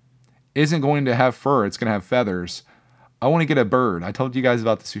baby isn't going to have fur. It's going to have feathers. I want to get a bird. I told you guys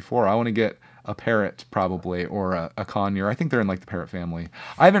about this before. I want to get a parrot probably, or a conure. I think they're in like the parrot family.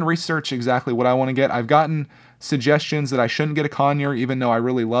 I haven't researched exactly what I want to get. I've gotten suggestions that I shouldn't get a conure, even though I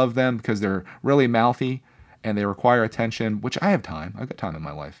really love them because they're really mouthy and they require attention, which I have time. I've got time in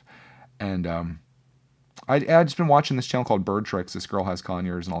my life. And I've just been watching this channel called Bird Tricks. This girl has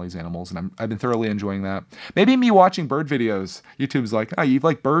conures and all these animals, and I've been thoroughly enjoying that. Maybe me watching bird videos, YouTube's like, oh, you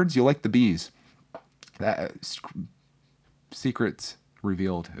like birds? You like the bees. That secrets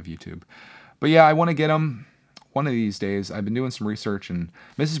revealed of YouTube. But yeah, I want to get them one of these days. I've been doing some research, and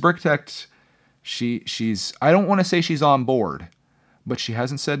Mrs. Bricktecht, she's, I don't want to say she's on board, but she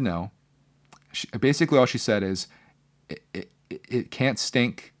hasn't said no. Basically, all she said is, it can't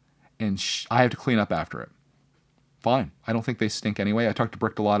stink, and I have to clean up after it. Fine. I don't think they stink anyway. I talked to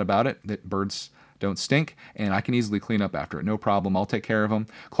Brick a lot about it, that birds don't stink, and I can easily clean up after it. No problem. I'll take care of them.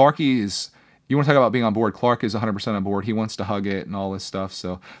 Clarky is... You want to talk about being on board? Clark is 100% on board. He wants to hug it and all this stuff.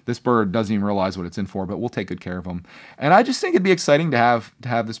 So this bird doesn't even realize what it's in for, but we'll take good care of him. And I just think it'd be exciting to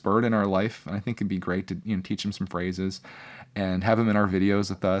have this bird in our life. And I think it'd be great to teach him some phrases and have him in our videos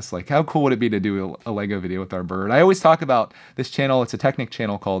with us. Like, how cool would it be to do a Lego video with our bird? I always talk about this channel. It's a Technic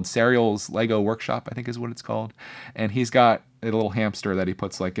channel called Serial's Lego Workshop, I think is what it's called. And he's got a little hamster that he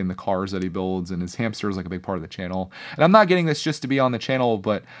puts like in the cars that he builds, and his hamster is like a big part of the channel. And I'm not getting this just to be on the channel,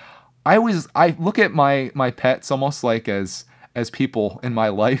 but I look at my pets almost like as people in my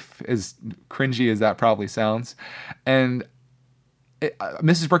life, as cringy as that probably sounds. And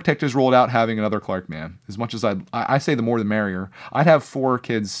Mrs. Bricktecht has rolled out having another Clark man. As much as I say the more the merrier. I'd have 4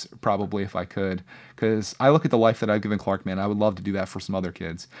 kids probably if I could, because I look at the life that I've given Clark man. I would love to do that for some other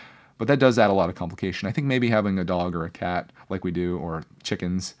kids. But that does add a lot of complication. I think maybe having a dog or a cat like we do, or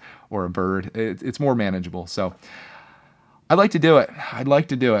chickens or a bird, it's more manageable. So I'd like to do it.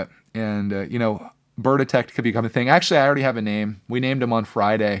 And, Birdetect could become a thing. Actually, I already have a name. We named him on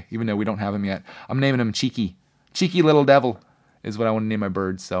Friday, even though we don't have him yet. I'm naming him Cheeky. Cheeky Little Devil is what I want to name my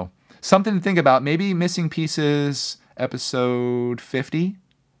bird. So something to think about. Maybe Missing Pieces episode 50.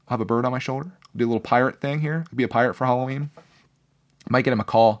 I'll have a bird on my shoulder. I'll do a little pirate thing here. I'll be a pirate for Halloween. Might get him a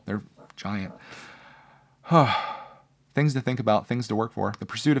call. They're giant. things to think about, things to work for. The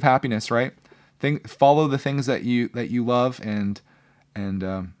pursuit of happiness, right? Follow the things that you love and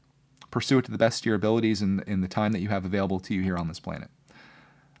pursue it to the best of your abilities in the time that you have available to you here on this planet.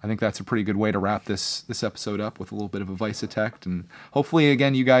 I think that's a pretty good way to wrap this episode up with a little bit of a Vice-a-Tect. And hopefully,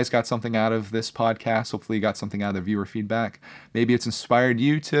 again, you guys got something out of this podcast. Hopefully you got something out of the viewer feedback. Maybe it's inspired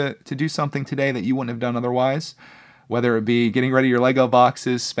you to do something today that you wouldn't have done otherwise, whether it be getting ready your Lego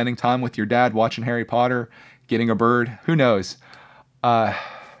boxes, spending time with your dad, watching Harry Potter, getting a bird, who knows.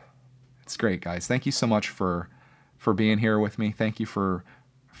 It's great, guys. Thank you so much for being here with me. Thank you for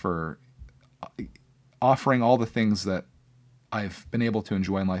offering all the things that I've been able to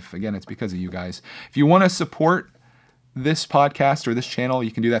enjoy in life. Again, it's because of you guys. If you want to support this podcast or this channel,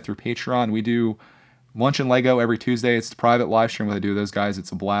 you can do that through Patreon. We do Lunch and Lego every Tuesday. It's the private live stream where they do those guys.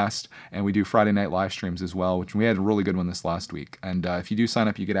 It's a blast. And we do Friday night live streams as well, which we had a really good one this last week. And if you do sign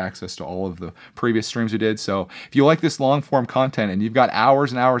up, you get access to all of the previous streams we did. So if you like this long form content and you've got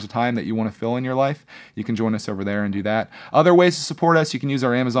hours and hours of time that you want to fill in your life, you can join us over there and do that. Other ways to support us, you can use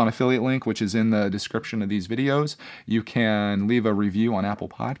our Amazon affiliate link, which is in the description of these videos. You can leave a review on Apple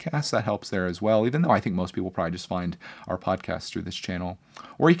Podcasts. That helps there as well, even though I think most people probably just find our podcast through this channel.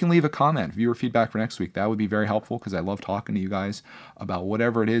 Or you can leave a comment, viewer feedback for next week. That would be very helpful because I love talking to you guys about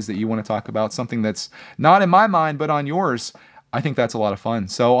whatever it is that you want to talk about, something that's not in my mind but on yours. I think that's a lot of fun.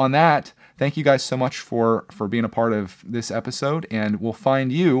 So on that, thank you guys so much for being a part of this episode, and we'll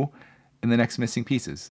find you in the next Missing Pieces.